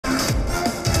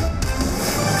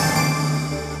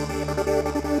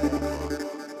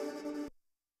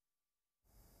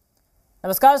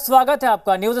नमस्कार, स्वागत है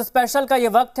आपका न्यूज स्पेशल का ये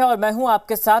वक्त है और मैं हूं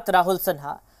आपके साथ राहुल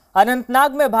सिन्हा।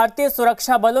 अनंतनाग में भारतीय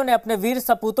सुरक्षा बलों ने अपने वीर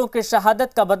सपूतों की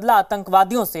शहादत का बदला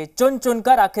आतंकवादियों से चुन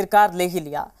चुनकर आखिरकार ले ही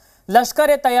लिया।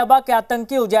 लश्कर-ए-तैयबा के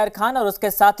आतंकी उजैर खान और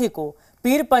उसके साथी को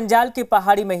पीर पंजाल की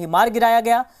पहाड़ी में ही मार गिराया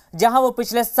गया, जहां वो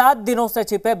पिछले 7 दिनों से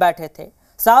छिपे बैठे थे।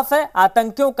 साफ है,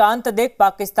 आतंकियों का अंत देख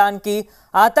पाकिस्तान की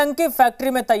आतंकी फैक्ट्री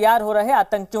में तैयार हो रहे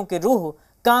आतंकियों की रूह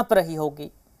कांप रही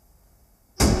होगी।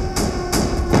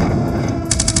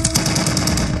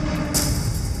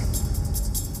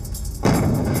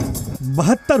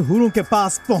 बहत्तर हुरों के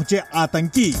पास पहुंचे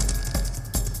आतंकी।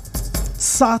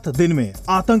 7 दिन में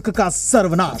आतंक का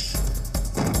सर्वनाश।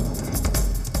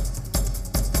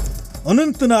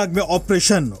 अनंतनाग में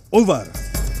ऑपरेशन ओवर।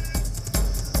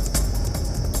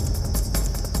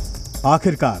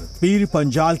 आखिरकार पीर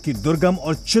पंजाल की दुर्गम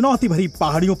और चुनौती भरी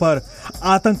पहाड़ियों पर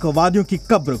आतंकवादियों की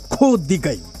कब्र खोद दी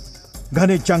गई।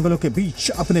 घने जंगलों के बीच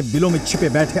अपने बिलों में छिपे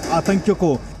बैठे आतंकियों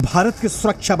को भारत के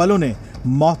सुरक्षा बलों ने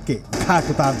मौत के घाट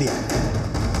उतार दिया।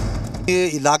 ये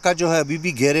इलाका जो है अभी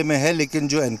भी घेरे में है, लेकिन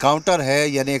जो एनकाउंटर है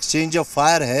यानी एक्सचेंज ऑफ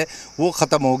फायर है वो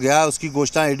ख़त्म हो गया है। उसकी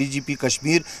घोषणा एडीजीपी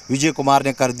कश्मीर विजय कुमार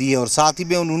ने कर दी है और साथ ही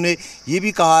में उन्होंने ये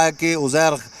भी कहा है कि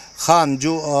उजायर खान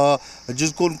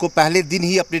जिसको उनको पहले दिन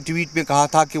ही अपने ट्वीट में कहा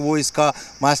था कि वो इसका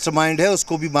मास्टरमाइंड है,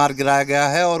 उसको भी मार गिराया गया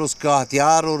है और उसका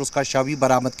हथियार और उसका शव भी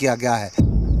बरामद किया गया है।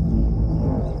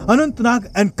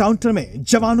 अनंतनाग एनकाउंटर में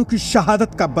जवानों की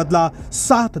शहादत का बदला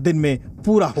 7 दिन में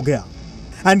पूरा हो गया।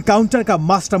 एनकाउंटर का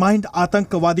मास्टरमाइंड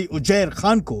आतंकवादी उजैर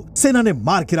खान को सेना ने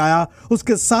मार गिराया,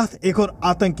 उसके साथ एक और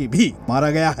आतंकी भी मारा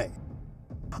गया है।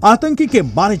 आतंकी के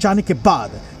मारे जाने के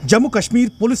बाद जम्मू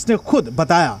कश्मीर पुलिस ने खुद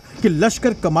बताया कि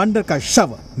लश्कर कमांडर का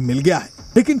शव मिल गया है,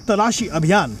 लेकिन तलाशी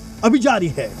अभियान अभी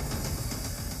जारी है।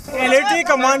 मिलिट्री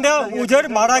कमांडर उजैर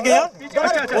मारा गया,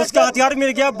 उसका हथियार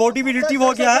मिल गया, बॉडी भी रिट्रीव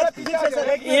हो गया है।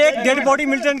 एक डेड बॉडी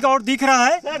मिलिटेंट का और दिख रहा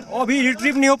है, अभी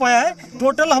रिट्रीव नहीं हो पाया है।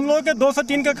 टोटल हम लोगों के 2 से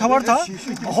 3 का खबर था,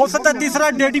 हो सकता है तीसरा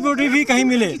डेड बॉडी भी कहीं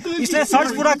मिले, इसलिए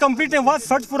सर्च पूरा कंप्लीट है।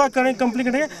 सर्च पूरा कंप्लीट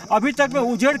करेंगे। अभी तक में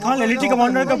उजैर खान मिलिट्री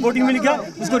कमांडर का बॉडी मिल गया,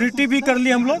 उसको रिट्रीव भी कर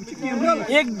लिया हम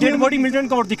लोग। एक डेड बॉडी मिलिटेंट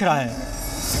का और दिख रहा है।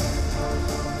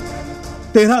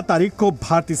 13 तारीख को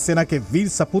भारतीय सेना के वीर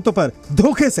सपूतों पर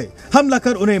धोखे से हमला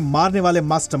कर उन्हें मारने वाले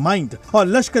मास्टरमाइंड और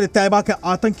लश्कर-ए-तैयबा के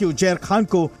आतंकी उजैर खान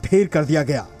को ढेर कर दिया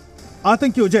गया।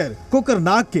 आतंकी उजैर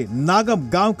कोकरनाग के नागम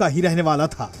गांव का ही रहने वाला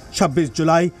था। 26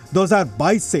 जुलाई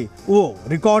 2022 से वो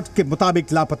रिकॉर्ड के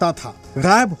मुताबिक लापता था।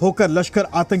 गायब होकर लश्कर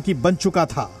आतंकी बन चुका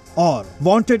था और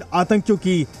वांटेड आतंकियों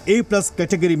की A+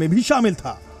 कैटेगरी में भी शामिल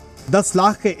था। 10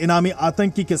 लाख के इनामी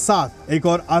आतंकी के साथ एक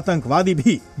और आतंकवादी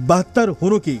भी 72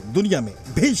 हुरों की दुनिया में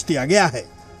भेज दिया गया है।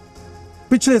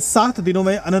 पिछले 7 दिनों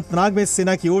में अनंतनाग में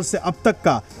सेना की ओर से अब तक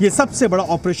का ये सबसे बड़ा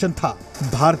ऑपरेशन था।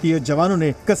 भारतीय जवानों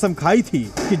ने कसम खाई थी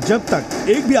कि जब तक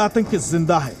एक भी आतंकी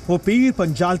जिंदा है, वो पीर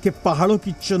पंजाल के पहाड़ों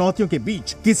की चुनौतियों के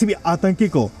बीच किसी भी आतंकी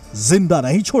को जिंदा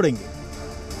नहीं छोड़ेंगे।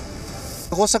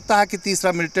 हो सकता है कि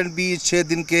तीसरा मिलिटेंट भी 6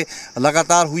 दिन के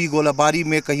लगातार हुई गोलाबारी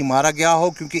में कहीं मारा गया हो,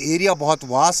 क्योंकि एरिया बहुत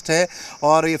वास्ट है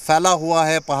और ये फैला हुआ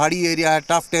है, पहाड़ी एरिया है,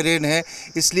 टफ टेरेन है।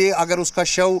 इसलिए अगर उसका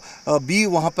शव भी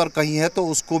वहाँ पर कहीं है तो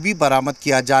उसको भी बरामद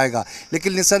किया जाएगा।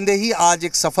 लेकिन निसंदेह ही आज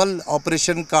एक सफल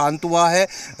ऑपरेशन का अंत हुआ है।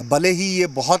 भले ही ये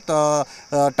बहुत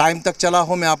टाइम तक चला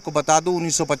हो, मैं आपको बता दूँ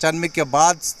 1995 के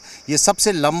बाद ये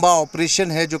सबसे लंबा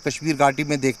ऑपरेशन है जो कश्मीर घाटी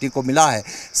में देखने को मिला है।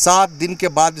 7 दिन के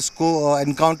बाद इसको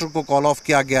एनकाउंटर को कॉल ऑफ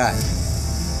किया गया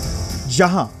है।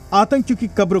 जहां आतंकियों की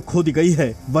कब्र खोदी गई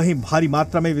है, वहीं भारी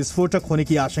मात्रा में विस्फोटक होने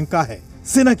की आशंका है।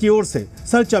 सेना की ओर से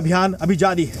सर्च अभियान अभी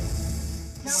जारी है।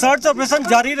 सर्च ऑपरेशन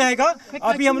जारी रहेगा।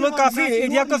 अभी हम लोग काफी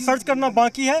एरिया को सर्च करना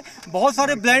बाकी है। बहुत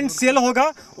सारे ब्लाइंड सेल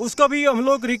होगा, उसको भी हम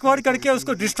लोग रिकवर करके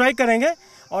उसको डिस्ट्रॉय करेंगे।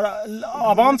 और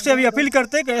आवाम से अभी अपील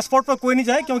करते हैं कि स्पॉट पर कोई नहीं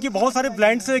जाए, क्योंकि बहुत सारे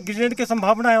ब्लाइंड से ग्रेनेड की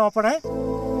संभावना है वहाँ पर है।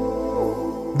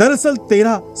 दरअसल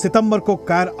 13 सितंबर को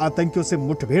कायर आतंकियों से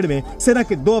मुठभेड़ में सेना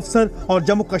के 2 अफसर और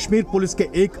जम्मू कश्मीर पुलिस के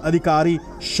 1 अधिकारी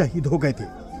शहीद हो गए थे।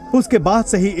 उसके बाद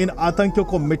से ही इन आतंकियों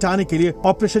को मिटाने के लिए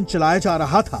ऑपरेशन चलाया जा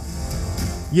रहा था।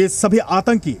 ये सभी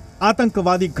आतंकी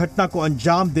आतंकवादी घटना को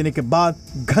अंजाम देने के बाद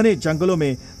घने जंगलों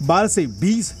में 12 से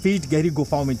 20 फीट गहरी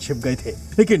गुफाओं में छिप गए थे।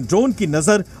 लेकिन ड्रोन की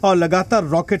नजर और लगातार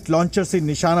रॉकेट लॉन्चर से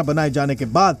निशाना बनाए जाने के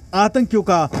बाद आतंकियों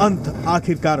का अंत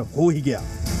आखिरकार हो ही गया।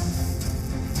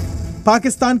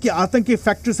 पाकिस्तान की आतंकी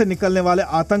फैक्ट्री से निकलने वाले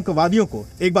आतंकवादियों को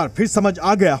एक बार फिर समझ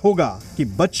आ गया होगा कि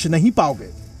बच नहीं पाओगे।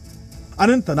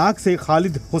 अनंतनाग से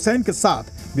खालिद हुसैन के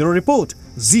साथ ब्यूरो रिपोर्ट,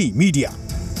 जी मीडिया।